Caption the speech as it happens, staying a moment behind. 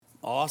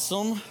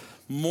Awesome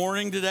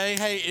morning today.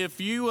 Hey, if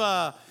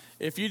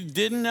you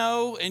didn't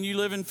know and you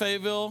live in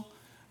Fayetteville,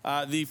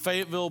 the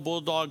Fayetteville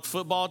Bulldog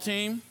football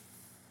team,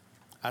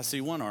 I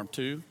see one arm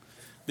too.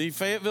 The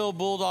Fayetteville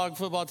Bulldog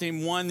football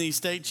team won the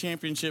state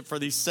championship for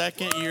the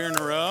second year in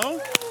a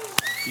row.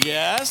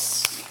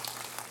 Yes.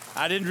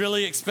 I didn't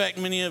really expect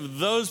many of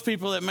those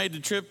people that made the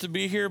trip to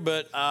be here,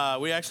 but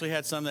we actually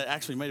had some that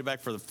actually made it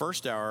back for the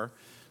first hour.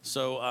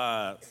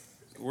 So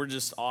we're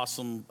just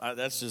awesome.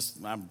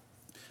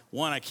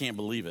 I can't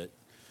believe it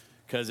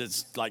because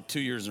it's like 2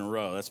 years in a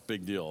row. That's a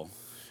big deal.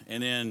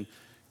 And then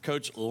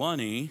Coach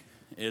Lunny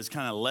is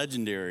kind of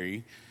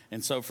legendary.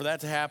 And so for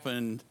that to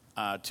happen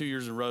 2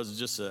 years in a row is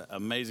just an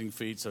amazing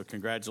feat. So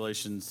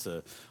congratulations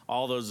to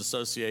all those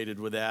associated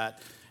with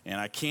that.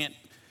 And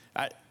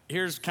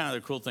here's kind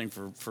of the cool thing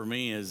for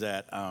me is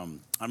that,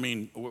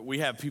 we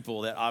have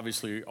people that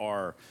obviously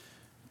are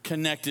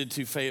connected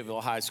to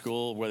Fayetteville High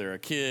School, whether a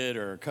kid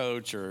or a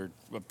coach or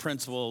a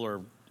principal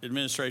or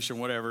administration,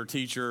 whatever,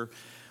 teacher.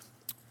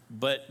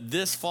 But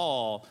this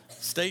fall,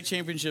 state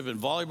championship in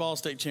volleyball,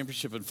 state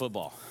championship in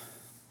football.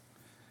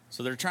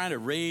 So they're trying to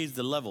raise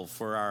the level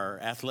for our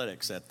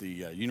athletics at the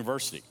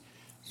university.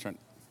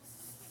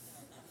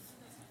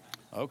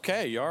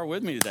 Okay, you are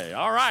with me today.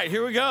 All right,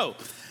 here we go.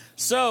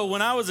 So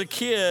when I was a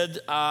kid,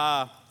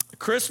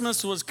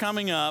 Christmas was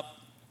coming up,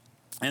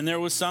 and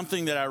there was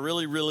something that I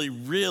really, really,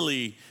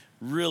 really,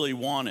 really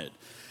wanted.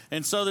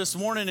 And so this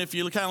morning, if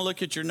you kind of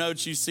look at your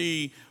notes, you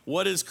see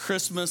what is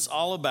Christmas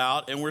all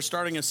about. And we're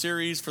starting a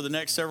series for the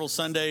next several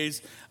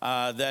Sundays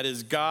that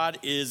is God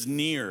is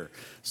Near.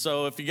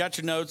 So if you got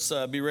your notes,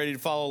 be ready to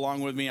follow along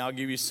with me. I'll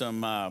give you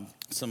some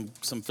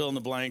fill in the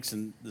blanks,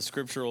 and the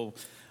scripture will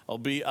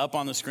be up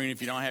on the screen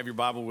if you don't have your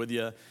Bible with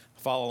you.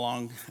 Follow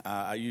along.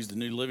 I used the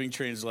New Living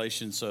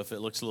Translation, so if it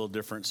looks a little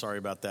different, sorry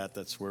about that.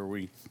 That's where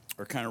we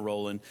are kind of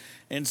rolling.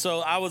 And so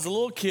I was a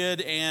little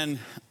kid, and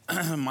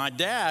my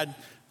dad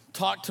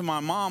talked to my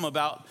mom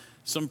about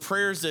some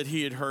prayers that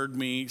he had heard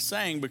me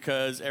saying,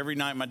 because every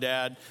night my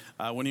dad,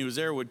 when he was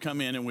there, would come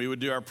in and we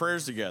would do our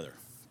prayers together.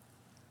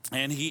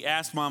 And he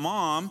asked my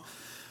mom,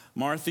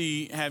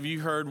 Marthy, have you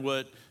heard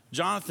what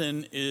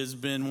Jonathan has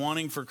been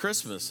wanting for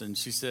Christmas? And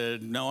she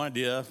said, no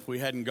idea. We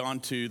hadn't gone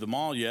to the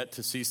mall yet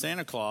to see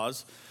Santa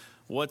Claus.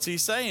 What's he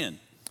saying?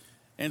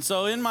 And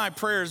so in my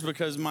prayers,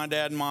 because my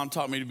dad and mom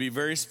taught me to be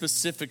very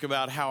specific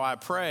about how I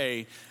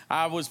pray,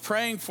 I was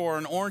praying for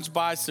an orange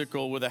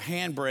bicycle with a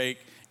handbrake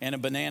and a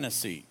banana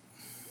seat.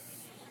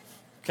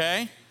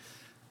 Okay?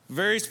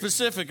 Very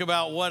specific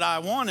about what I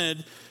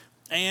wanted.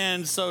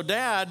 And so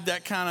Dad,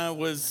 that kind of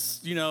was,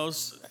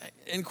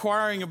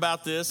 inquiring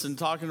about this and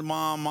talking to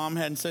Mom. Mom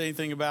hadn't said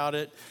anything about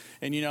it.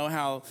 And you know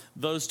how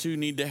those two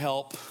need to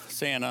help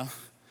Santa.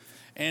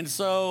 And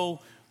so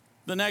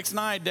the next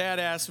night, Dad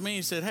asked me,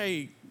 he said,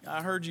 hey,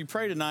 I heard you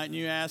pray tonight and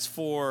you asked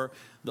for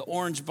the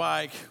orange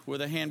bike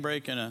with a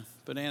handbrake and a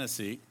banana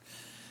seat.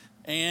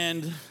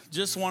 And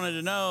just wanted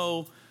to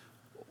know,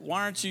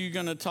 why aren't you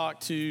going to talk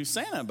to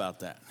Santa about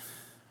that?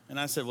 And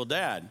I said, well,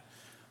 Dad,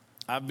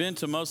 I've been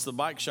to most of the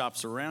bike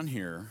shops around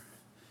here,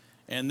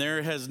 and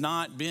there has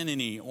not been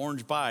any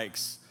orange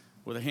bikes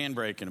with a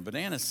handbrake and a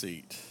banana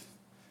seat.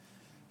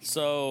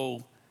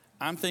 So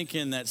I'm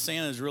thinking that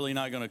Santa's really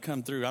not going to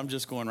come through. I'm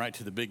just going right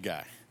to the big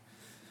guy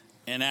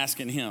and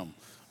asking him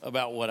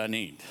about what I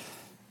need.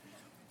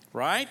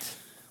 Right?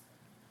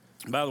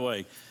 By the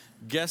way,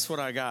 guess what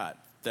I got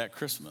that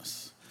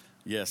Christmas?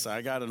 Yes,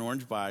 I got an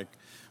orange bike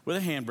with a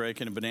handbrake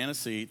and a banana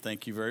seat.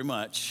 Thank you very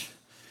much.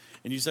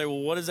 And you say, well,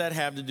 what does that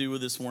have to do with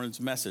this morning's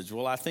message?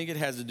 Well, I think it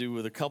has to do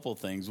with a couple of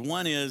things.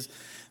 One is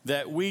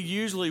that we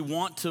usually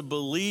want to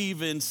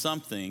believe in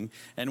something,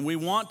 and we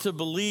want to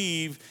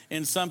believe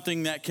in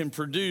something that can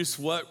produce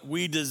what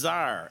we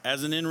desire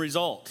as an end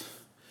result.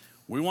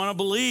 We want to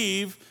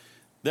believe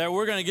that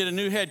we're going to get a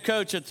new head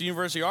coach at the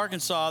University of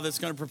Arkansas that's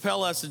going to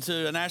propel us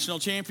into a national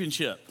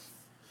championship.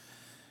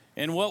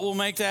 And what will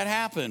make that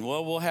happen?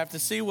 Well, we'll have to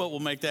see what will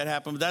make that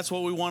happen, but that's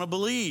what we want to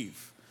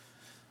believe.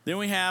 Then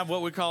we have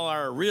what we call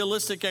our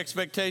realistic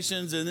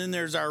expectations, and then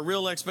there's our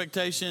real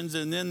expectations,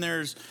 and then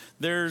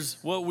there's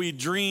what we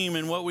dream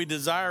and what we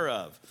desire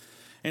of.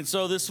 And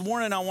so this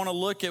morning I want to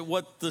look at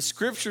what the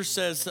Scripture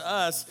says to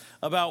us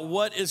about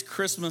what is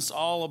Christmas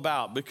all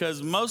about,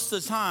 because most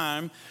of the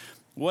time,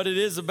 what it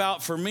is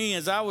about for me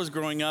as I was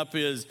growing up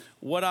is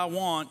what I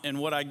want and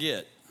what I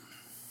get.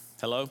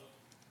 Hello?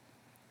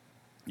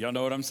 Y'all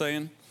know what I'm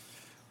saying?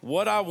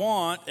 What I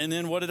want, and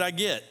then what did I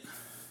get?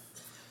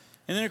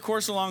 And then, of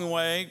course, along the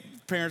way,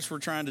 parents were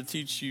trying to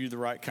teach you the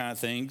right kind of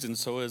things. And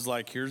so it's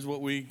like, here's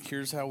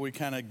how we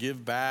kind of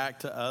give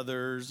back to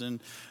others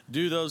and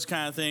do those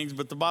kind of things.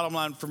 But the bottom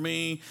line for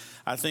me,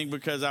 I think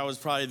because I was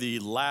probably the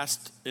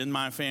last in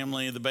my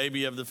family, the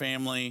baby of the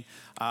family,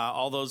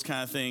 all those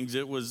kind of things,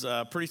 it was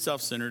pretty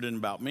self-centered and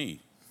about me.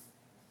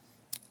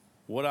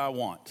 What I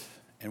want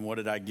and what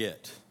did I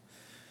get?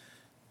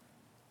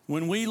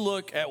 When we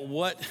look at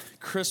what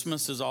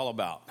Christmas is all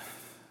about,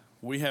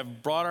 we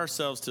have brought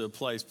ourselves to a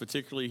place,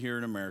 particularly here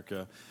in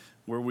America,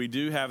 where we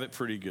do have it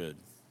pretty good.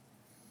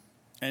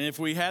 And if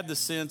we had the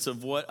sense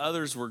of what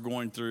others were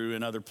going through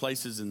in other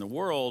places in the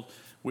world,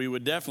 we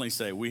would definitely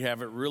say we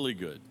have it really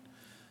good.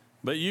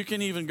 But you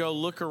can even go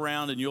look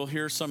around and you'll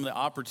hear some of the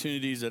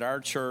opportunities that our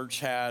church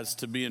has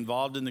to be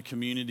involved in the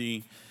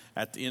community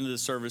at the end of the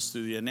service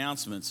through the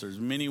announcements. There's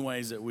many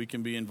ways that we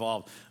can be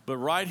involved. But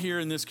right here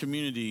in this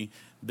community,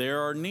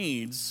 there are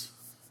needs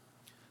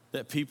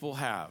that people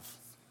have.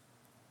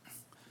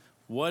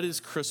 What is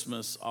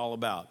Christmas all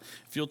about?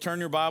 If you'll turn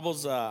your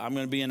Bibles, I'm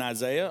going to be in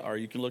Isaiah, or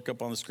you can look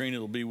up on the screen.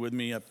 It'll be with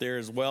me up there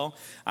as well.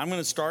 I'm going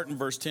to start in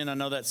verse 10. I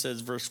know that says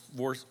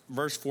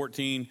verse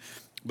 14,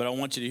 but I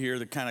want you to hear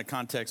the kind of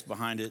context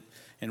behind it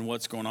and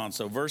what's going on.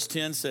 So verse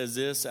 10 says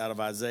this out of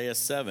Isaiah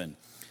 7.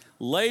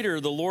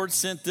 Later, the Lord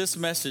sent this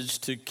message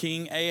to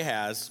King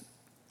Ahaz.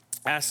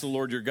 Ask the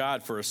Lord your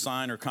God for a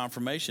sign or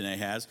confirmation,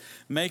 Ahaz.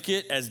 Make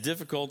it as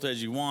difficult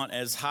as you want,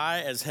 as high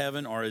as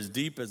heaven or as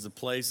deep as the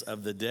place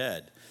of the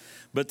dead.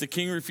 But the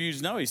king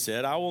refused. No, he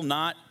said, I will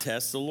not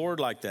test the Lord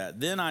like that.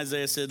 Then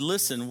Isaiah said,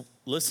 listen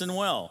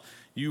well,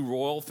 you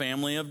royal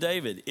family of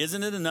David.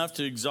 Isn't it enough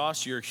to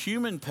exhaust your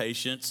human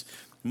patience?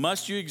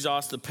 Must you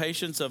exhaust the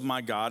patience of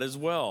my God as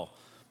well?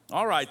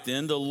 All right,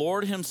 then, the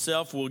Lord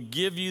himself will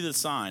give you the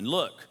sign.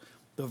 Look,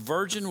 the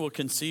virgin will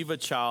conceive a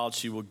child.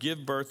 She will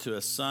give birth to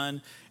a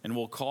son and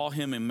will call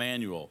him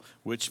Emmanuel,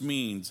 which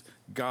means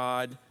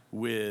God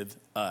with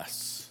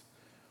us.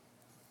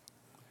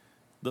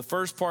 The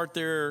first part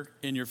there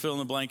in your fill in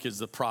the blank is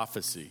the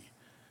prophecy.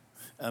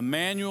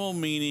 Emmanuel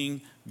meaning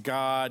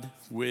God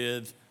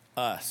with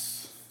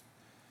us.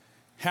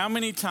 How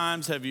many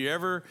times have you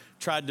ever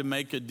tried to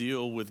make a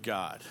deal with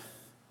God?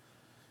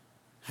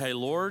 Hey,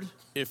 Lord,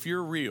 if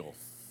you're real,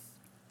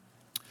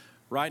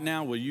 right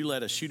now, will you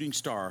let a shooting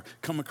star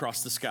come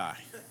across the sky?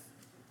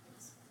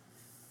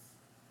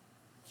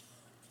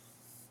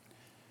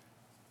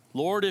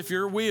 Lord, if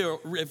you're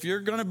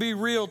going to be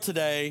real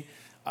today,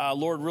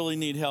 Lord, really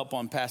need help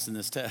on passing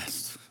this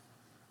test.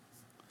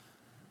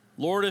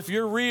 Lord, if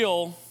you're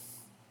real,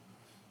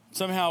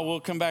 somehow we'll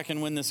come back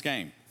and win this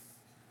game.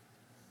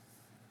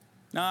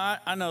 Now,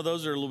 I know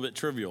those are a little bit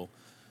trivial,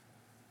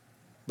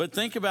 but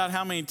think about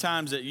how many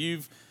times that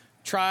you've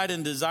tried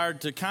and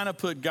desired to kind of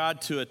put God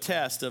to a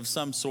test of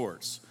some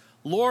sorts.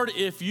 Lord,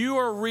 if you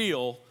are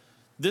real,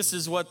 this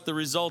is what the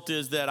result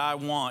is that I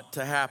want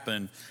to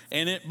happen.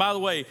 And by the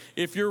way,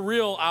 if you're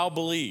real, I'll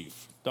believe.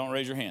 Don't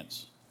raise your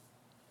hands.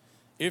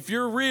 If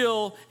you're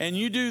real and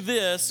you do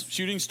this,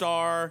 shooting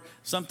star,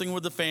 something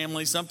with the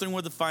family, something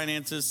with the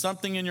finances,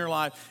 something in your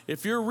life,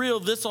 if you're real,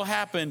 this will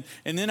happen,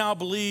 and then I'll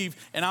believe,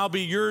 and I'll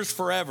be yours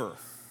forever.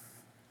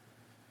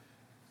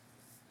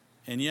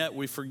 And yet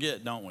we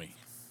forget, don't we?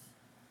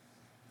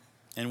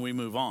 And we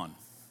move on.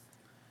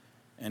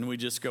 And we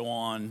just go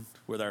on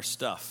with our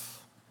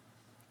stuff.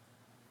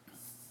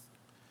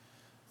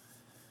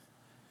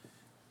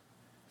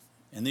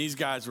 And these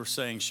guys were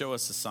saying, show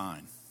us a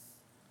sign.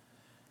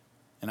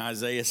 And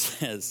Isaiah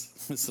says,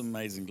 it's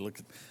amazing to look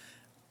at.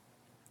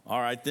 All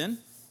right then,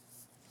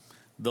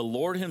 the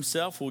Lord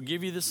himself will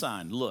give you the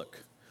sign.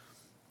 Look,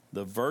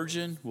 the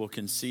virgin will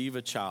conceive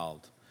a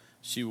child.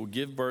 She will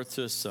give birth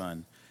to a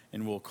son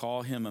and will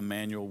call him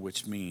Emmanuel,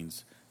 which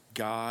means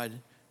God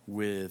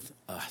with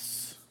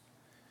us.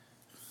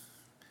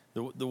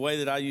 The way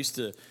that I used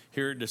to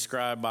hear it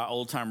described by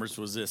old timers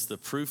was this: the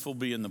proof will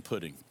be in the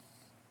pudding.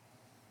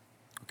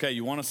 Okay,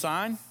 you want a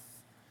sign?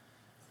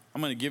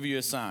 I'm going to give you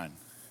a sign.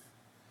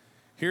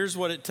 Here's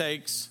what it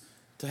takes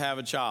to have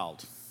a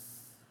child.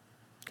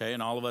 Okay,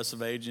 and all of us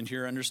of age in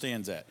here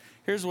understands that.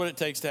 Here's what it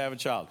takes to have a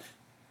child.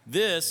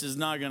 This is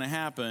not going to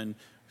happen.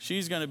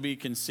 She's going to be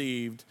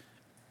conceived,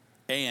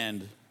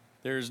 and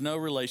there's no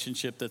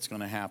relationship that's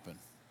going to happen.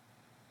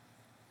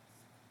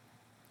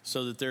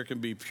 So that there can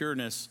be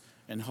pureness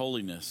and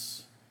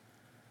holiness.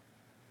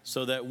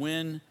 So that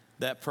when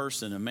that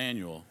person,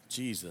 Emmanuel,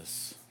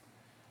 Jesus,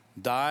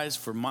 dies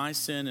for my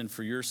sin and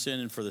for your sin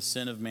and for the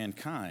sin of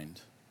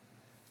mankind,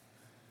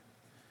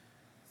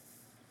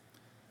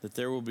 that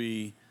there will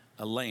be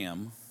a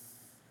lamb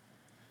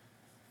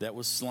that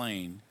was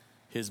slain,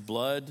 his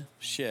blood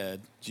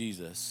shed,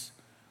 Jesus,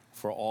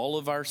 for all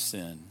of our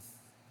sin,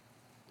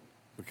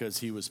 because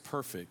he was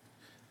perfect,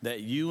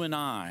 that you and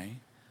I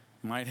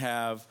might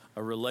have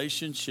a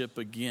relationship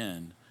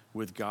again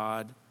with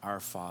God our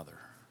Father.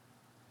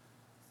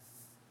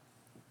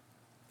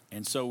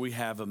 And so we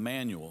have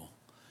Emmanuel,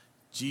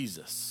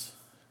 Jesus.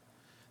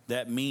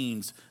 That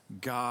means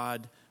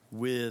God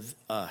with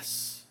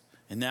us.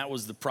 And that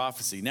was the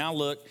prophecy. Now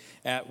look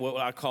at what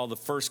I call the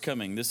first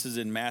coming. This is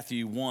in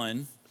Matthew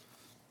 1.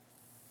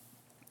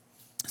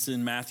 It's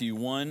in Matthew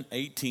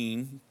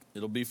 1:18.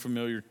 It'll be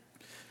familiar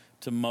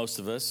to most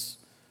of us.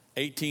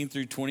 18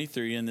 through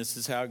 23, and this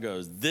is how it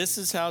goes. This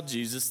is how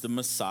Jesus, the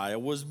Messiah,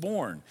 was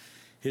born.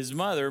 His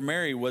mother,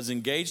 Mary, was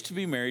engaged to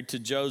be married to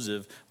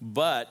Joseph,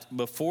 but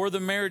before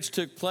the marriage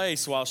took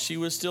place, while she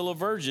was still a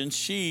virgin,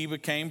 she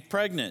became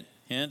pregnant.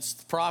 Hence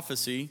the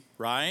prophecy,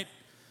 right?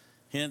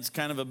 Hence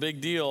kind of a big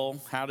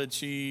deal. How did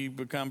she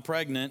become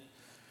pregnant?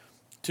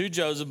 to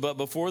Joseph, but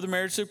before the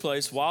marriage took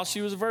place, while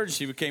she was a virgin,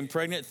 she became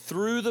pregnant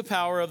through the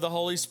power of the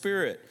Holy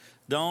Spirit.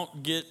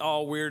 Don't get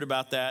all weird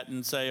about that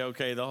and say,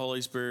 okay, the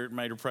Holy Spirit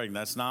made her pregnant.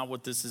 That's not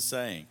what this is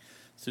saying.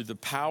 Through the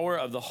power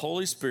of the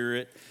Holy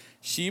Spirit,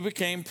 she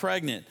became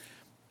pregnant.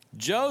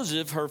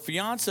 Joseph, her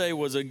fiance,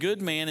 was a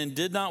good man and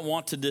did not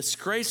want to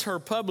disgrace her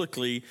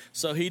publicly,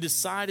 so he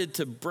decided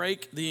to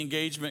break the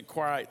engagement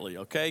quietly.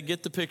 Okay,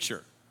 get the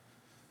picture.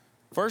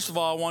 First of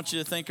all, I want you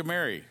to think of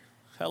Mary.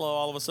 Hello,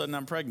 all of a sudden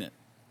I'm pregnant.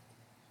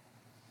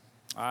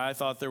 I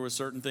thought there were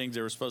certain things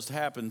that were supposed to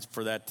happen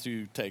for that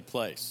to take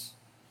place.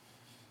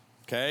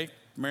 Okay,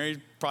 Mary's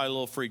probably a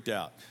little freaked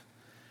out.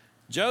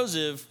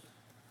 Joseph,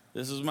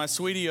 this is my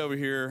sweetie over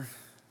here.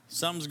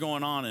 Something's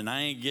going on and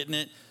I ain't getting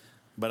it,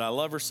 but I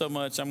love her so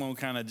much, I'm going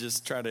to kind of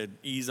just try to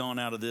ease on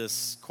out of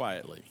this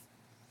quietly.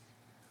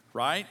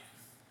 Right?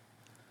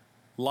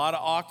 A lot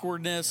of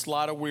awkwardness, a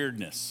lot of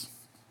weirdness.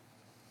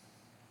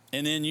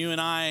 And then you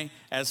and I,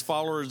 as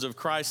followers of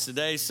Christ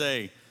today,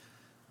 say,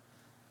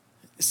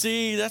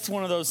 see, that's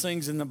one of those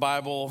things in the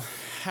Bible.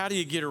 How do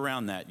you get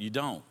around that? You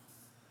don't.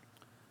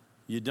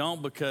 You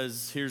don't,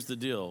 because here's the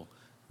deal.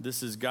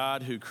 This is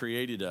God who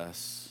created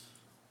us.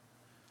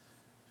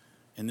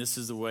 And this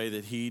is the way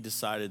that he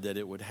decided that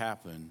it would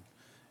happen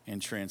and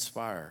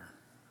transpire.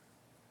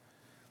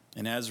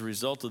 And as a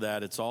result of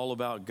that, it's all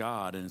about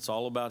God and it's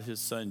all about his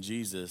son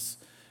Jesus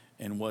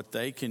and what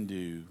they can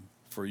do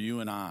for you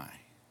and I.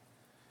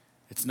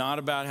 It's not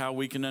about how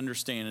we can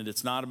understand it.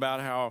 It's not about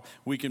how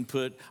we can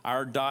put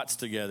our dots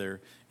together.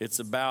 It's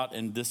about,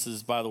 and this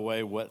is, by the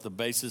way, what the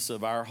basis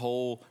of our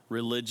whole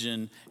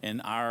religion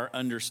and our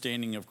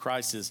understanding of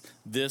Christ is.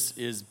 This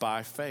is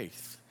by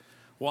faith.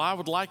 Well, I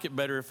would like it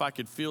better if I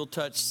could feel,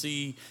 touch,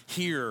 see,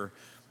 hear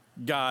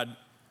God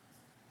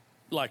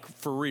like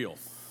for real.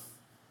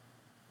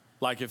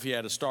 Like if he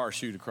had a star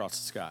shoot across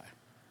the sky.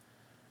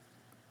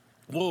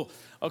 Well,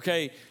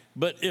 okay,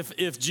 but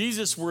if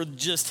Jesus were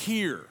just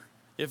here,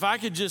 if I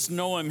could just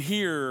know him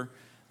here,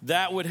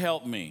 that would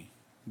help me.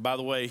 By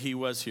the way, he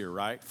was here,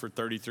 right, for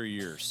 33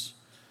 years.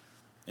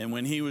 And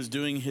when he was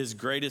doing his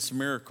greatest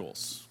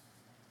miracles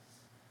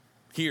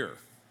here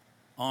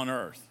on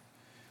earth,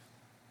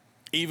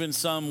 even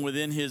some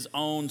within his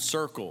own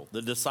circle,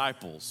 the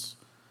disciples,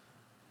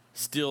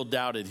 still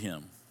doubted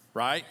him,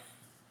 right?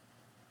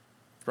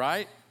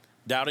 Right?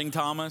 Doubting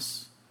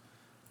Thomas.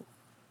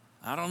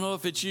 I don't know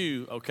if it's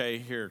you. Okay,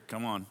 here,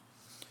 come on.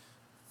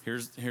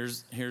 Here's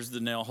the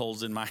nail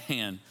holes in my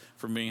hand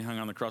from being hung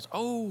on the cross.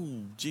 Oh,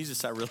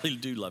 Jesus, I really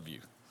do love you.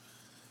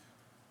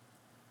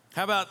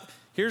 How about,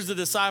 here's the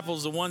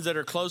disciples, the ones that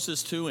are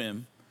closest to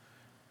him,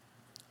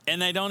 and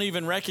they don't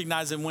even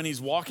recognize him when he's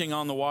walking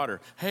on the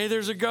water. Hey,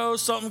 there's a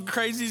ghost, something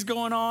crazy's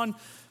going on.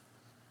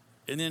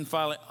 And then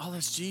finally, oh,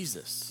 that's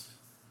Jesus.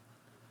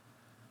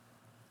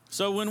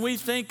 So when we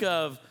think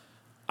of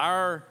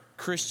our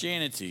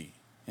Christianity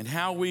and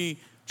how we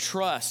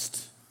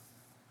trust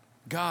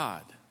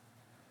God,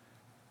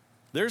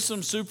 there's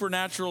some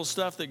supernatural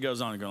stuff that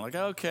goes on. Going like,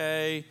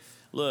 okay,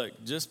 look,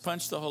 just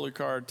punch the holy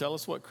card. Tell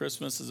us what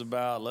Christmas is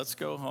about. Let's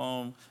go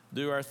home,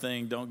 do our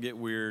thing. Don't get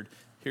weird.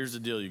 Here's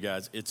the deal, you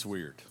guys. It's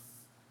weird.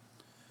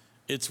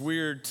 It's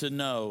weird to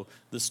know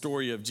the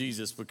story of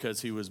Jesus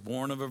because he was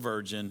born of a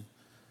virgin.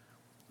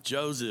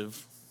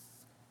 Joseph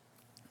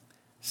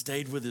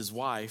stayed with his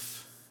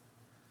wife.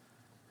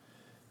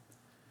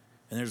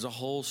 And there's a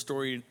whole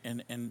story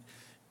and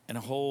a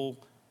whole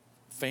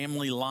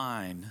family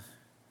line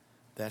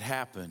that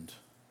happened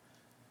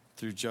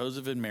through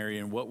Joseph and Mary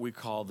and what we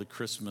call the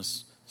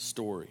Christmas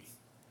story.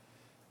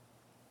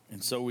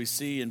 And so we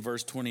see in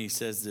verse 20, he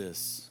says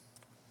this: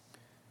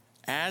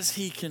 as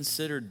he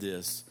considered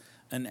this,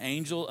 an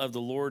angel of the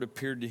Lord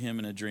appeared to him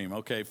in a dream.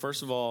 Okay,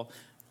 first of all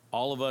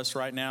of us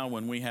right now,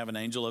 when we have an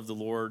angel of the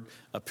Lord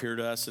appear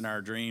to us in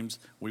our dreams,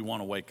 we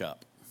want to wake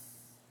up.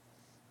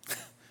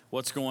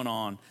 What's going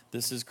on?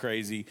 This is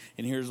crazy.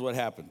 And here's what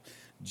happened.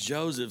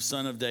 Joseph,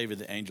 son of David,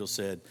 the angel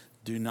said,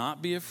 do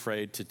not be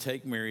afraid to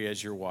take Mary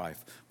as your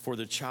wife, for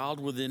the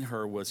child within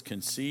her was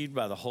conceived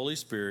by the Holy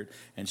Spirit,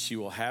 and she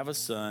will have a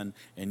son,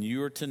 and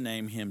you are to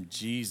name him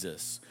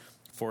Jesus.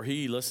 For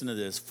he, listen to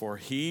this, for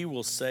he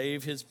will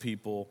save his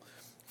people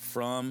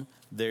from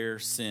their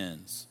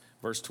sins.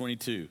 Verse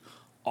 22,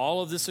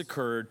 all of this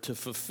occurred to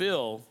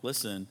fulfill,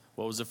 listen,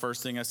 what was the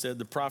first thing I said?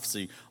 The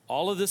prophecy.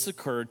 All of this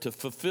occurred to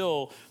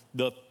fulfill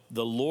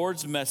the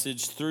Lord's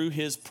message through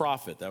his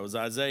prophet. That was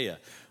Isaiah.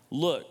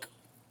 Look,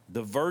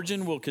 the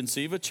virgin will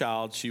conceive a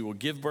child. She will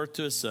give birth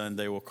to a son.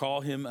 They will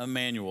call him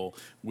Emmanuel,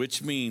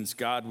 which means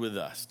God with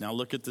us. Now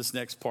look at this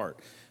next part,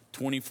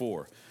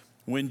 24.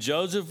 When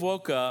Joseph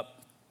woke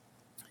up,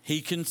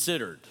 he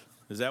considered.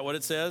 Is that what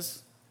it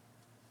says?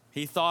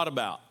 He thought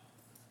about.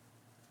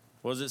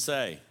 What does it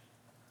say?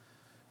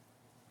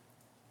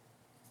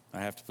 I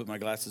have to put my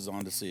glasses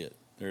on to see it.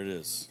 There it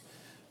is.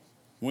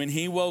 When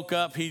he woke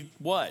up, he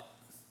what?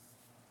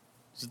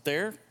 Is it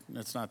there?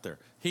 It's not there.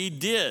 He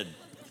did.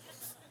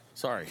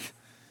 Sorry.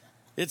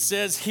 It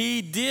says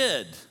he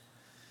did.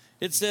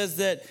 It says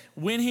that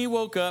when he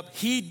woke up,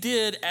 he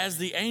did as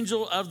the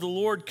angel of the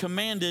Lord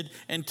commanded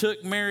and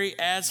took Mary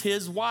as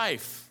his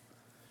wife.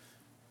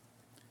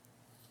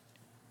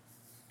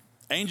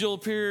 Angel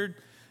appeared.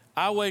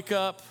 I wake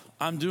up.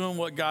 I'm doing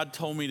what God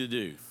told me to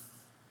do.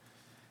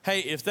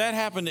 Hey, if that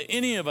happened to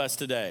any of us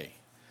today,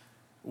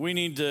 we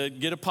need to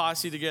get a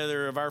posse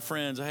together of our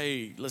friends.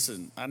 Hey,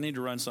 listen, I need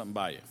to run something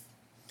by you.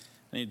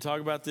 I need to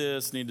talk about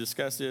this, need to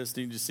discuss this,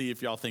 need to see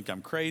if y'all think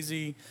I'm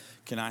crazy.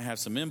 Can I have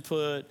some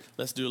input?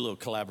 Let's do a little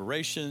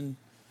collaboration,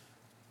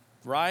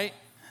 right?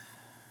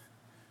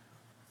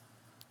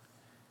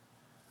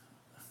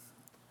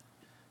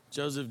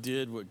 Joseph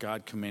did what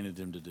God commanded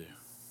him to do.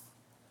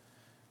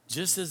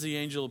 Just as the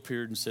angel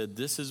appeared and said,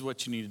 this is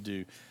what you need to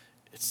do,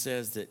 it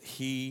says that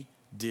he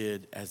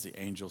did as the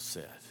angel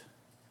said.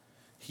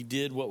 He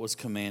did what was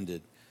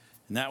commanded,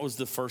 and that was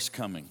the first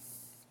coming.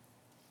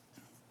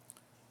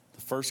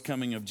 The first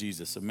coming of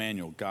Jesus,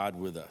 Emmanuel, God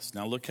with us.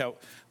 Now look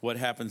what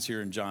happens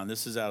here in John.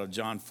 This is out of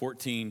John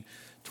 14,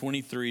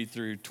 23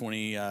 through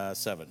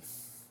 27.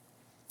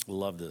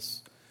 Love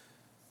this.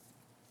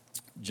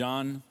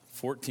 John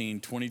 14,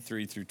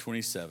 23 through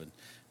 27.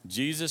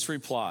 Jesus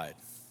replied,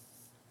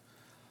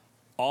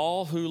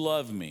 all who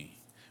love me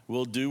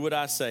will do what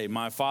I say.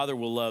 My Father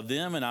will love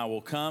them, and I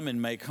will come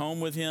and make home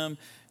with him,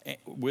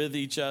 with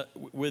each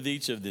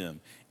of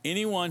them.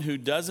 Anyone who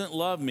doesn't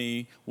love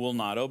me will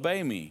not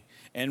obey me.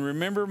 And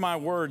remember, my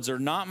words are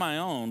not my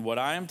own. What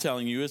I am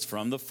telling you is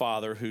from the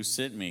Father who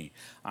sent me.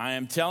 I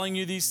am telling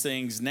you these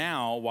things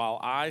now while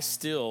I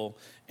still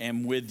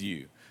am with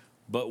you.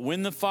 But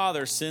when the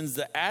Father sends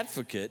the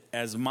advocate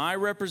as my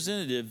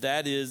representative,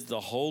 that is the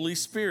Holy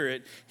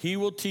Spirit, he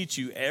will teach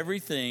you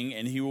everything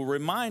and he will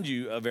remind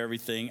you of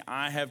everything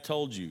I have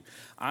told you.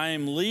 I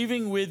am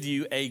leaving with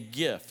you a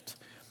gift,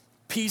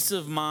 peace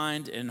of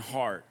mind and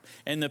heart.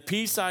 And the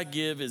peace I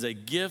give is a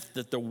gift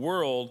that the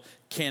world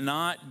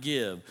cannot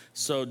give.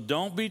 So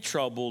don't be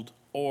troubled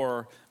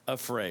or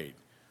afraid.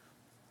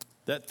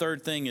 That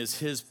third thing is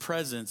his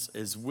presence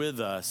is with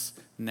us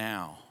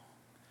now.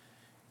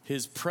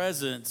 His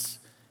presence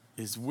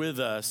is with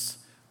us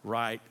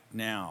right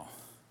now.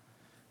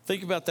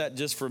 Think about that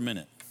just for a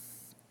minute.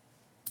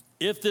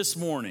 If this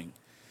morning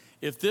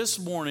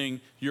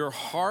your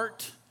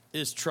heart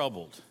is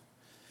troubled,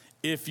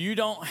 if you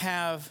don't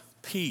have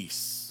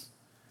peace,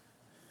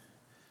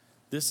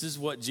 this is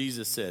what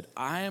Jesus said.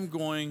 I am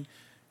going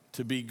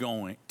to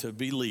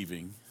be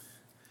leaving,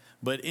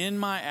 but in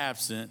my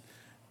absence,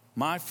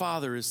 my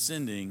Father is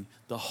sending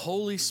the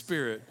Holy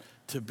Spirit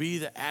to be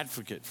the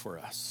advocate for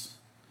us.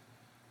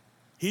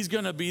 He's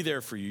going to be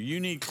there for you. You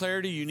need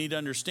clarity, you need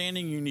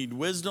understanding, you need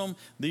wisdom.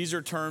 These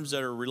are terms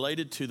that are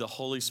related to the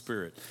Holy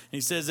Spirit. And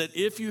he says that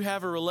if you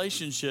have a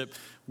relationship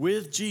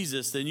with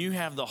Jesus, then you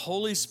have the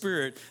Holy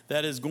Spirit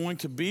that is going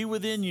to be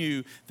within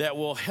you that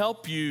will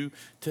help you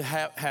to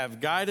have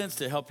guidance,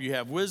 to help you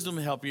have wisdom,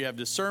 to help you have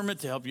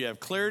discernment, to help you have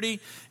clarity.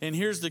 And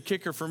here's the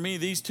kicker for me,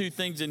 these two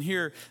things in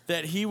here,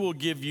 that he will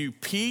give you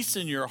peace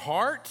in your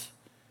heart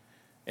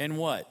and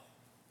what?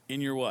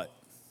 In your what?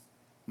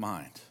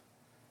 Mind.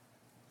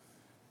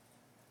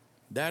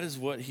 That is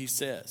what he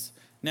says.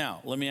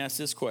 Now, let me ask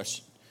this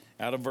question.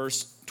 Out of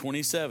verse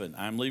 27,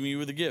 I'm leaving you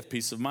with a gift,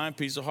 peace of mind,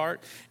 peace of heart.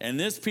 And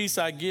this peace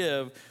I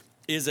give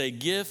is a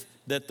gift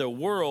that the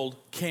world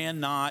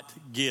cannot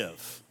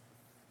give.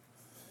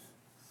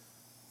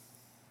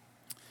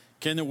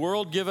 Can the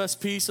world give us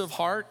peace of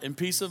heart and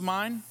peace of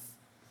mind?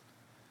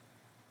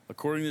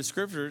 According to the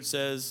scripture, it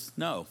says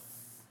no.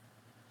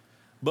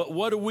 But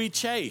what do we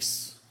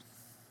chase?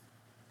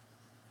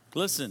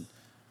 Listen,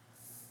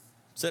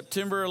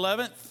 September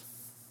 11th,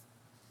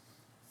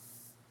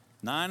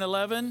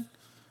 9/11,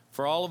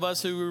 for all of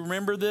us who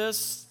remember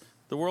this,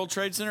 the World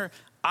Trade Center,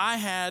 I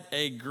had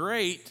a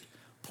great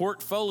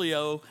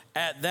portfolio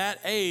at that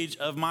age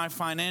of my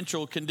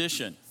financial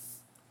condition.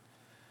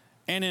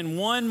 And in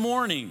one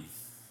morning,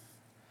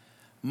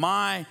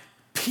 my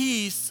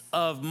peace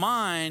of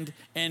mind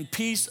and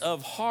peace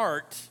of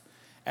heart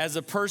as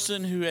a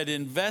person who had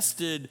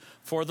invested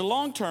for the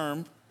long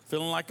term,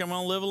 feeling like I'm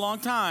going to live a long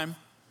time,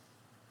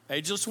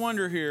 ageless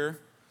wonder here,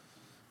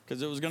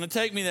 because it was going to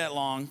take me that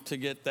long to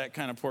get that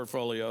kind of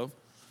portfolio.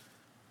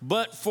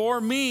 But for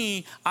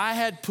me, I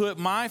had put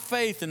my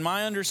faith and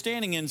my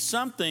understanding in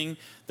something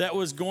that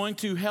was going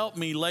to help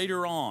me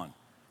later on.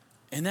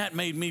 And that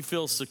made me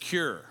feel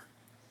secure.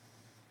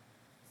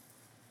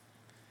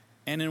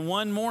 And in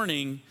one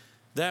morning,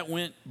 that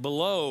went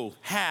below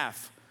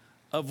half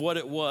of what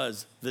it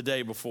was the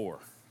day before.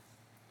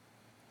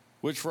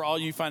 Which for all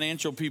you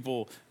financial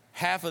people,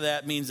 half of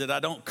that means that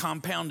I don't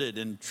compound it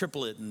and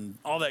triple it and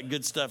all that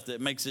good stuff that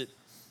makes it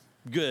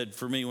good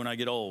for me when I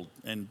get old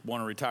and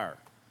want to retire.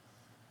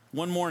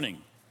 One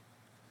morning.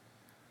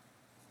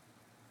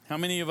 How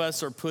many of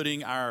us are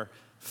putting our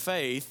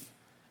faith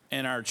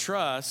and our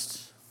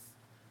trust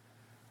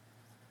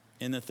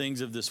in the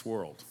things of this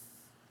world?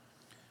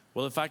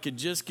 Well, if I could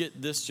just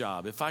get this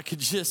job, if I could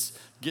just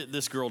get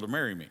this girl to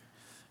marry me,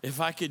 if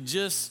I could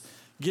just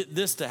get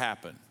this to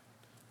happen,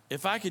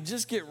 if I could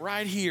just get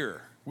right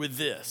here with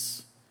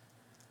this,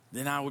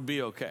 then I would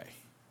be okay.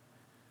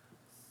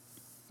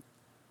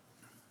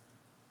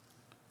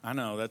 I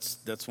know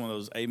that's one of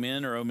those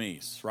amen or oh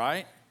me's,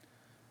 right?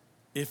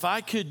 If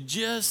I could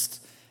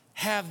just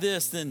have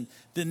this, then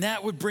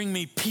that would bring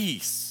me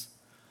peace.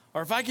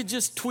 Or if I could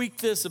just tweak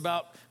this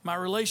about my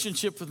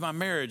relationship with my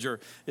marriage, or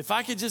if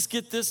I could just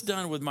get this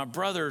done with my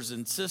brothers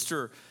and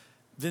sister,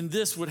 then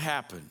this would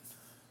happen.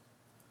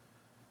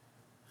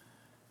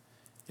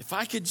 If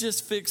I could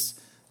just fix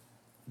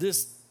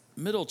this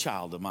middle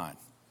child of mine.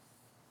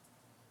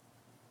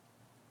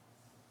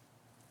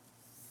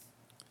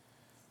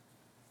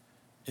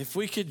 If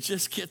we could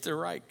just get the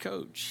right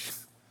coach.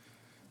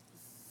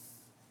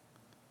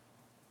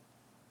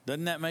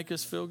 Doesn't that make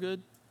us feel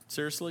good?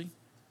 Seriously?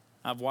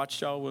 I've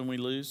watched y'all when we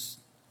lose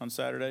on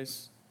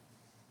Saturdays.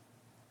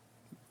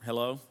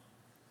 Hello?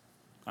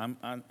 I'm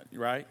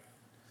right?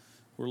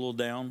 We're a little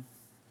down.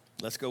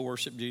 Let's go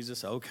worship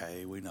Jesus.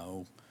 Okay, we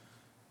know.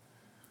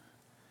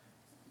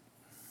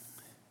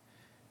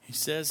 He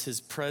says his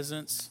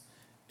presence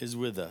is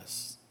with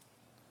us.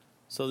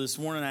 So this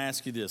morning I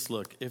ask you this.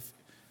 Look, if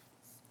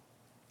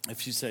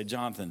you say,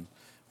 Jonathan,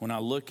 when I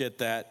look at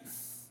that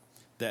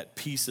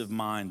peace of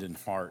mind and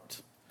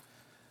heart,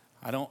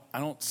 I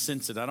don't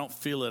sense it. I don't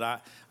feel it. I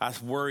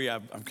worry.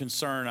 I'm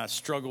concerned. I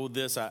struggle with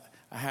this. I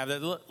have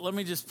that. Let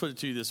me just put it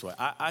to you this way.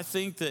 I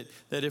think that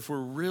if we're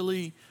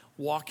really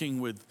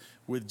walking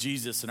with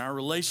Jesus and our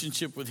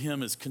relationship with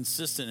him is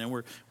consistent, and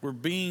we're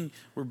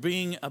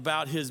being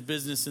about his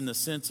business in the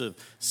sense of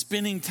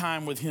spending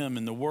time with him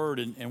in the Word,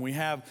 and we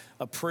have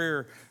a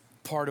prayer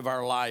part of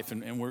our life,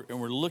 and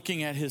we're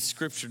looking at his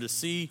scripture to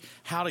see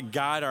how to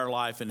guide our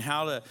life and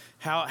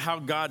how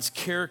God's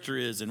character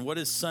is and what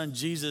his son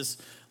Jesus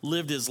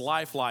lived his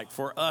life like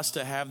for us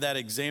to have that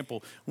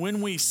example.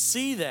 When we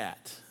see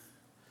that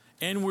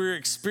and we're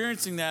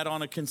experiencing that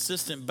on a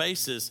consistent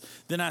basis,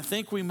 then I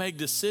think we make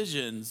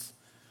decisions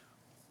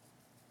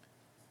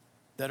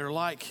that are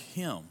like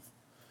him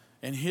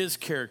and his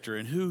character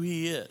and who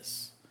he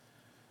is.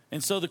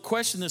 And so the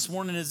question this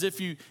morning is,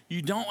 if you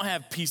don't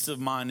have peace of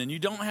mind and you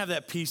don't have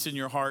that peace in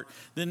your heart,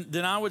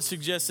 then I would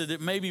suggest that it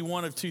may be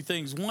one of two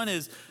things. One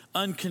is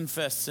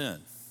unconfessed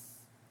sin.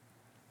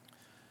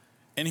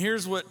 And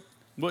here's what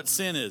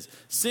sin is.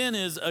 Sin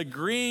is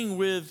agreeing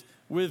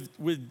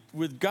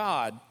with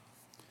God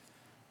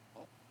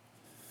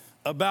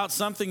about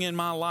something in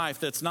my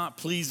life that's not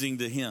pleasing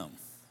to him.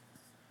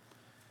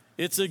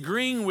 It's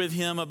agreeing with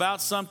him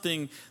about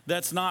something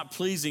that's not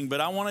pleasing.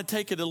 But I want to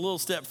take it a little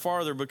step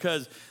farther,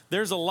 because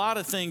there's a lot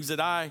of things that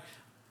I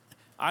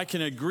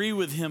can agree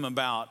with him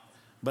about,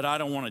 but I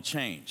don't want to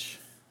change.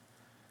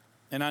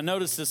 And I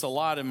notice this a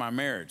lot in my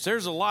marriage.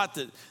 There's a lot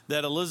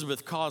that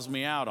Elizabeth calls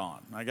me out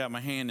on. I got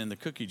my hand in the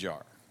cookie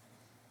jar.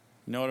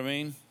 You know what I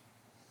mean?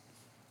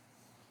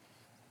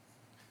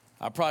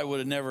 I probably would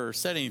have never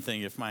said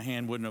anything if my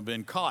hand wouldn't have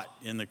been caught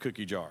in the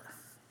cookie jar.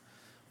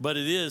 But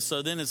it is,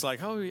 so then it's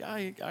like, oh,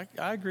 I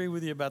agree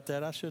with you about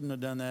that. I shouldn't have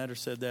done that or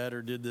said that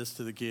or did this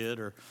to the kid,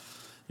 or,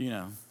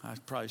 I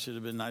probably should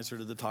have been nicer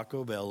to the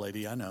Taco Bell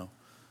lady, I know.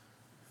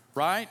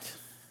 Right?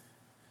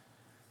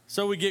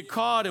 So we get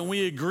caught and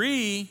we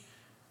agree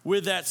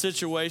with that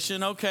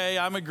situation. Okay,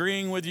 I'm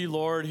agreeing with you,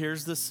 Lord.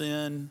 Here's the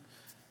sin.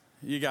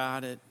 You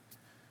got it.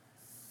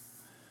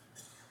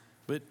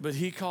 But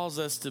he calls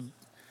us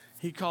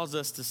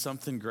to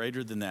something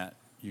greater than that,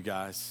 you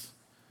guys.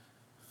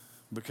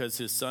 Because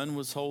his son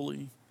was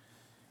holy,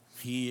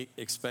 he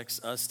expects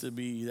us to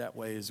be that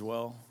way as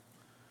well.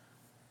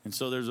 And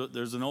so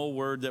there's an old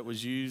word that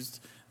was used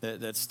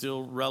that's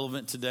still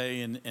relevant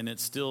today, and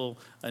it's still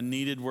a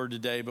needed word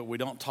today, but we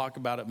don't talk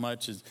about it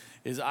much,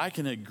 is I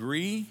can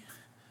agree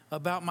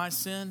about my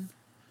sin,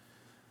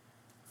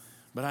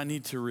 but I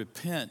need to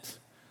repent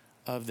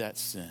of that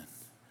sin.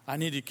 I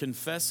need to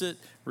confess it,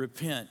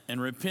 repent.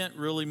 And repent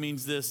really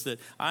means this,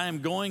 that I am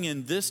going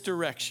in this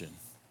direction.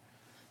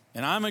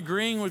 And I'm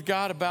agreeing with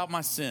God about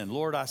my sin.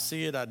 Lord, I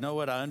see it, I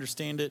know it, I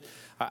understand it,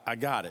 I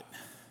got it.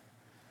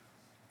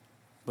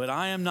 But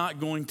I am not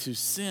going to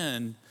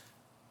sin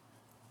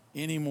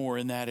anymore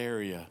in that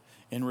area.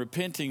 And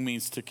repenting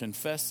means to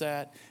confess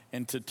that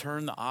and to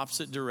turn the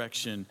opposite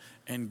direction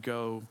and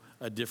go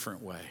a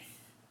different way.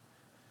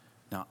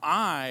 Now,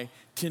 I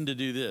tend to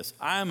do this.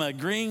 I'm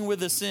agreeing with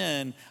the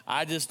sin,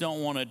 I just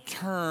don't want to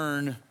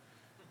turn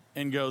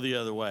and go the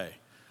other way.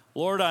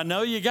 Lord, I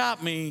know you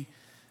got me,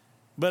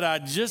 but I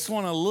just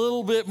want a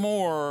little bit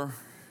more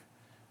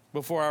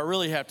before I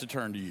really have to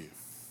turn to you.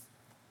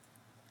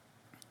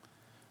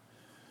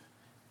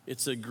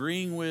 It's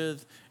agreeing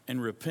with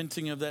and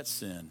repenting of that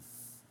sin.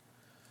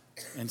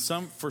 And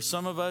for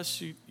some of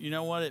us, you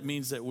know what? It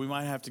means that we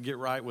might have to get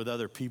right with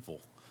other people.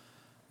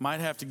 Might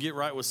have to get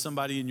right with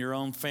somebody in your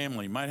own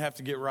family. Might have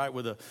to get right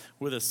with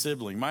a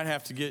sibling. Might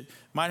have to get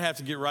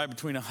right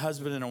between a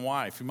husband and a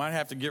wife. You might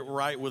have to get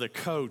right with a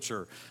coach,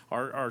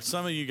 or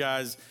some of you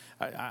guys.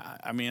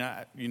 I mean,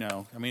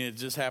 it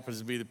just happens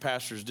to be the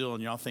pastor's deal,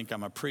 and y'all think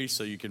I'm a priest,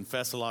 so you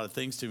confess a lot of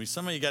things to me.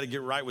 Some of you got to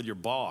get right with your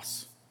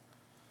boss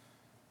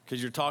because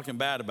you're talking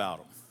bad about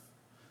them.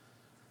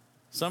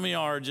 Some of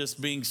y'all are just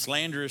being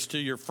slanderous to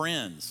your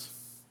friends.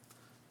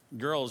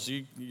 Girls,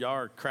 y'all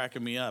are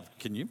cracking me up.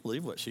 Can you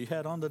believe what she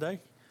had on today?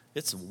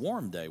 It's a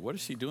warm day. What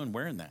is she doing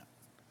wearing that?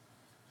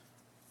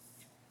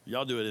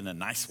 Y'all do it in a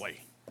nice way.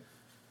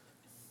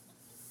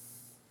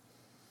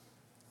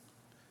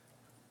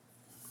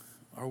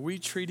 Are we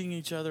treating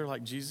each other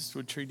like Jesus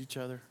would treat each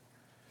other?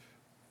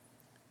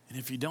 And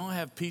if you don't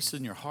have peace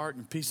in your heart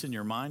and peace in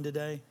your mind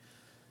today,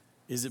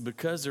 is it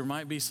because there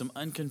might be some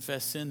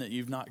unconfessed sin that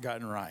you've not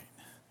gotten right?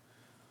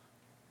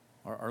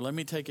 Or let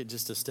me take it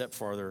just a step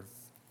farther.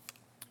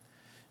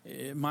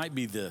 It might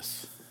be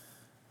this.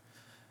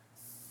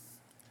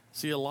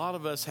 See, a lot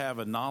of us have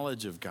a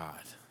knowledge of God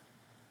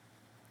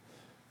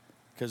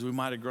because we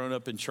might have grown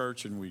up in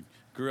church and we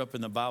grew up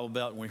in the Bible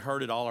Belt and we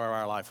heard it all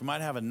our life. We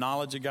might have a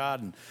knowledge of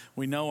God and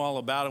we know all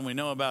about him. We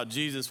know about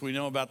Jesus. We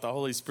know about the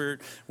Holy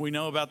Spirit. We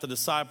know about the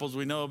disciples.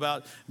 We know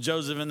about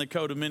Joseph and the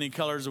coat of many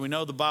colors. And we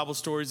know the Bible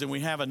stories and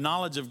we have a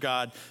knowledge of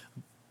God.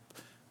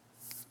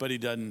 But he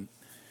doesn't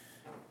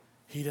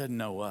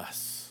know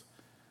us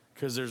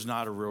because there's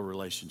not a real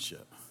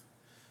relationship.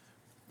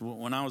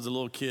 When I was a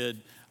little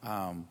kid,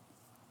 I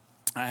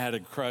had a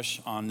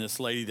crush on this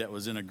lady that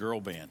was in a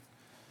girl band.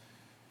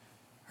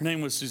 Her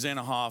name was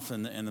Susanna Hoff,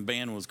 and the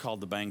band was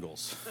called the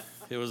Bangles.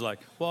 It was like,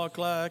 walk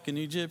like an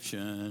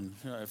Egyptian.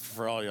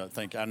 For all y'all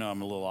think, I know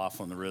I'm a little off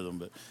on the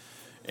rhythm.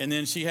 And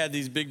then she had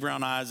these big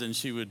brown eyes, and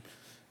she would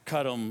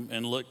cut them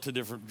and look to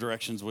different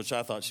directions, which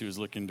I thought she was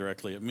looking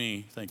directly at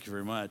me. Thank you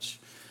very much.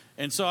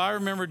 And so I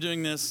remember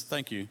doing this.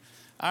 Thank you.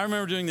 I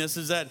remember doing this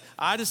is that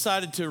I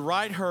decided to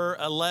write her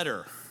a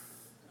letter.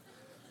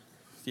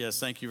 Yes,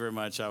 thank you very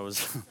much. I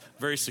was a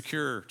very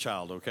secure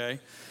child, okay?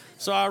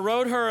 So I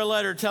wrote her a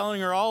letter telling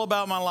her all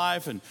about my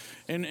life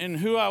and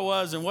who I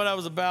was and what I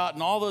was about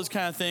and all those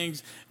kind of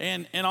things.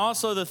 And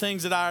also the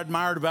things that I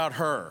admired about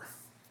her,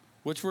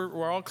 which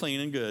were all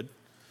clean and good.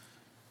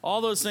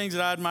 All those things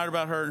that I admired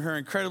about her and her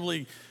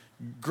incredibly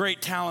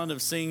great talent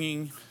of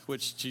singing,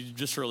 which she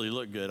just really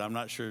looked good. I'm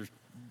not sure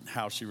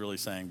how she really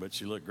sang, but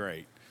she looked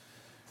great.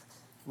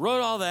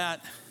 Wrote all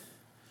that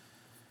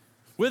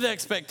with the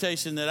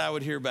expectation that I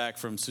would hear back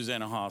from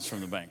Susanna Haas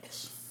from the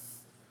Bengals.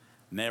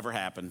 Never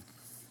happened.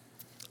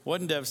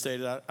 Wasn't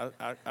devastated.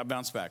 I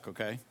bounced back,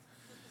 okay?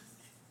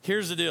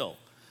 Here's the deal.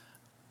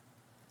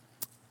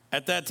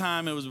 At that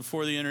time, it was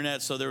before the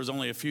internet, so there was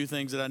only a few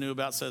things that I knew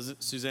about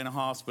Susanna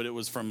Haas, but it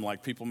was from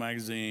like People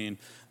magazine.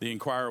 The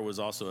Inquirer was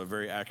also a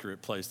very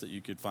accurate place that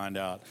you could find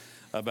out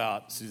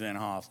about Susanna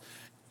Haas.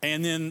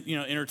 And then,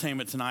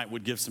 Entertainment Tonight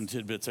would give some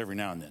tidbits every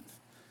now and then.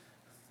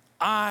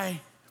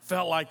 I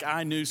felt like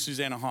I knew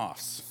Susanna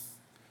Haas.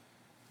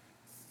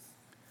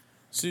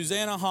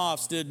 Susanna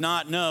Haas did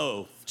not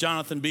know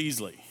Jonathan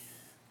Beasley.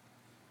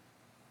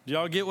 Do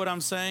y'all get what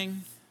I'm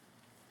saying?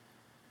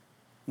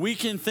 We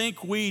can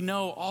think we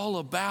know all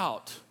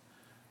about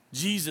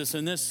Jesus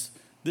and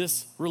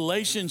this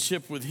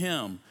relationship with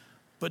him,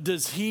 but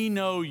does he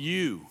know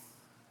you?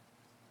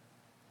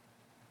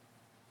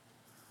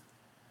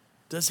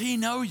 Does he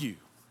know you?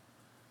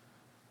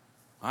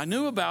 I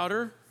knew about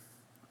her.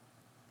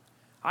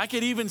 I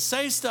could even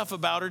say stuff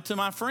about her to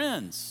my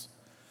friends.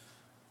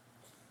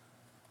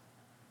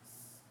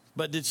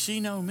 But did she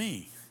know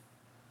me?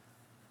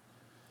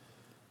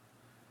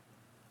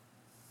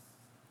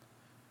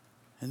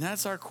 And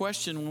that's our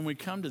question when we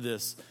come to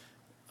this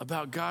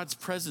about God's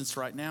presence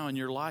right now in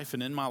your life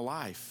and in my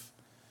life.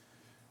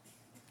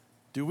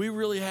 Do we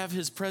really have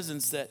his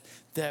presence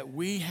that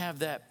we have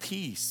that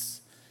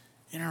peace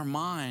in our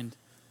mind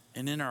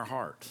and in our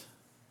heart?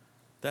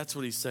 That's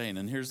what he's saying.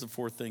 And here's the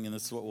fourth thing, and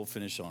this is what we'll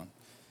finish on.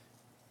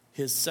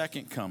 His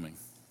second coming.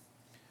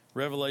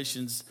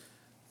 Revelations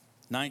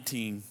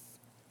 19,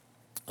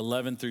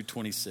 11 through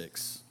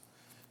 26.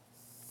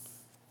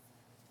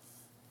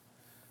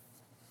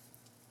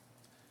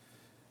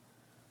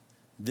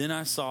 Then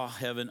I saw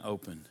heaven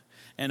open,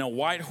 and a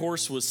white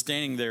horse was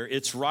standing there.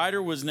 Its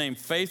rider was named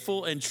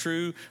Faithful and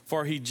True,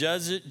 for he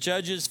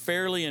judges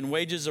fairly and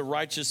wages a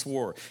righteous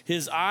war.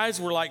 His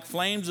eyes were like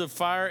flames of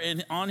fire,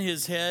 and on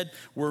his head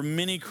were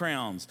many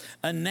crowns.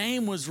 A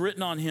name was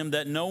written on him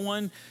that no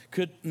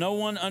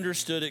one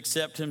understood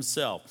except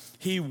himself.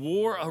 He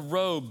wore a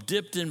robe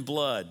dipped in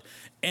blood,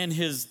 and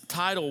his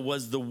title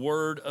was the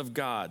Word of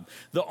God.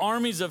 The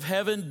armies of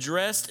heaven,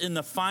 dressed in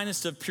the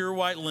finest of pure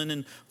white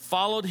linen,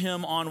 followed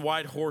him on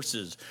white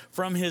horses.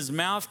 From his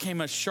mouth came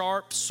a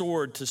sharp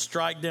sword to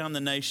strike down the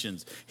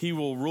nations. He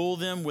will rule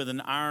them with an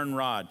iron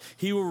rod.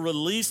 He will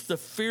release the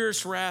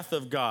fierce wrath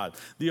of God,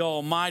 the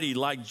Almighty,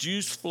 like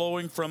juice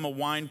flowing from a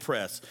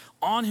winepress.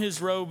 On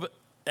his robe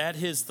at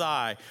his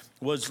thigh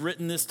was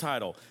written this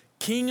title: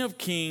 King of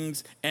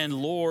Kings and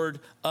Lord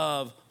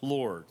of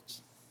Lords.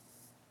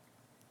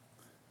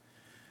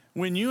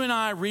 When you and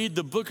I read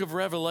the book of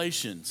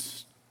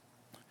Revelations,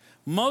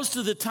 most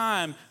of the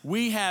time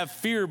we have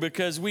fear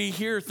because we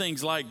hear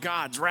things like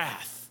God's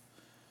wrath.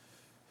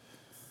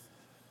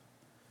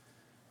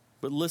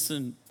 But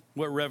listen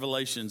what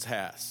Revelations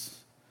has.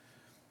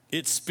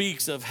 It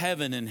speaks of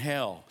heaven and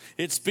hell.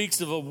 It speaks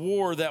of a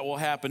war that will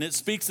happen. It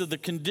speaks of the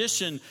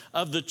condition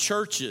of the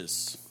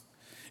churches.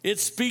 It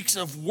speaks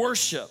of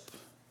worship.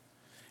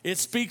 It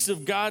speaks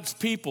of God's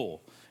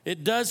people.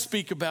 It does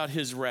speak about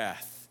his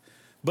wrath,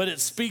 but it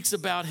speaks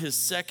about his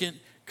second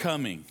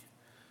coming.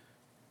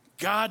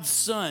 God's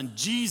Son,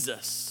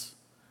 Jesus,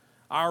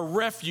 our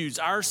refuge,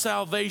 our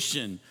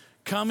salvation,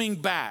 coming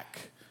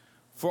back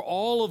for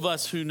all of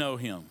us who know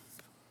him.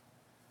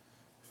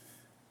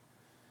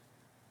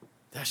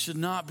 That should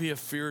not be a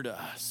fear to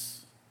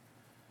us.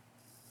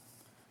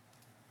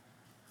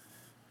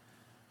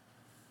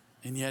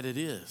 And yet it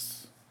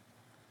is.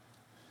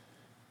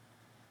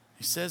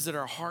 He says that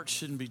our hearts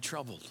shouldn't be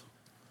troubled.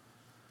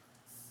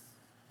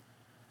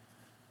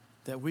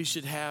 That we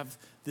should have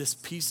this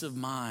peace of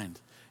mind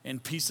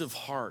and peace of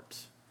heart.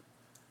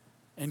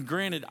 And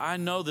granted, I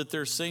know that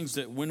there's things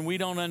that when we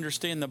don't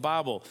understand the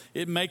Bible,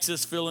 it makes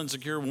us feel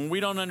insecure. When we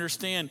don't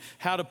understand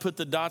how to put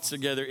the dots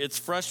together, it's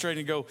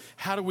frustrating to go,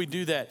 how do we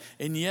do that?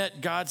 And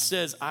yet God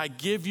says, I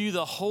give you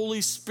the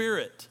Holy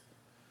Spirit.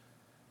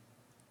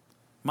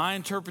 My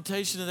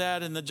interpretation of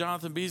that in the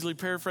Jonathan Beasley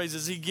paraphrase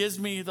is he gives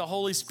me the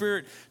Holy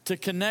Spirit to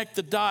connect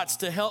the dots,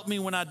 to help me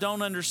when I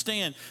don't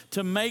understand,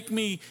 to make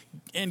me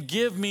and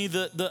give me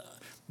the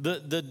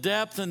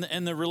depth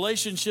and the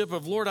relationship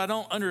of, Lord, I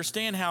don't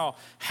understand how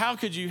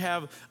could you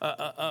have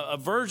a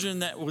virgin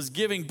that was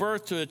giving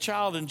birth to a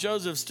child and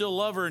Joseph still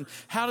love her, and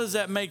how does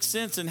that make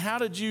sense, and how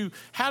did you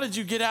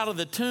get out of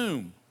the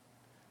tomb?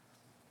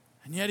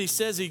 And yet he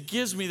says he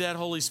gives me that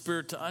Holy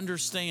Spirit to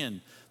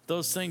understand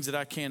those things that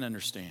I can't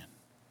understand.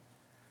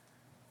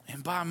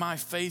 And by my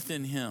faith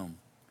in him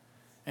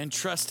and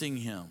trusting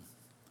him,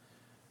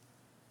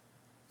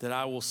 that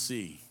I will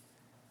see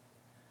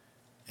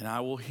and I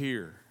will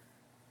hear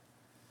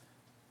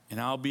and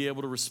I'll be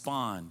able to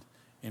respond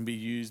and be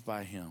used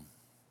by him.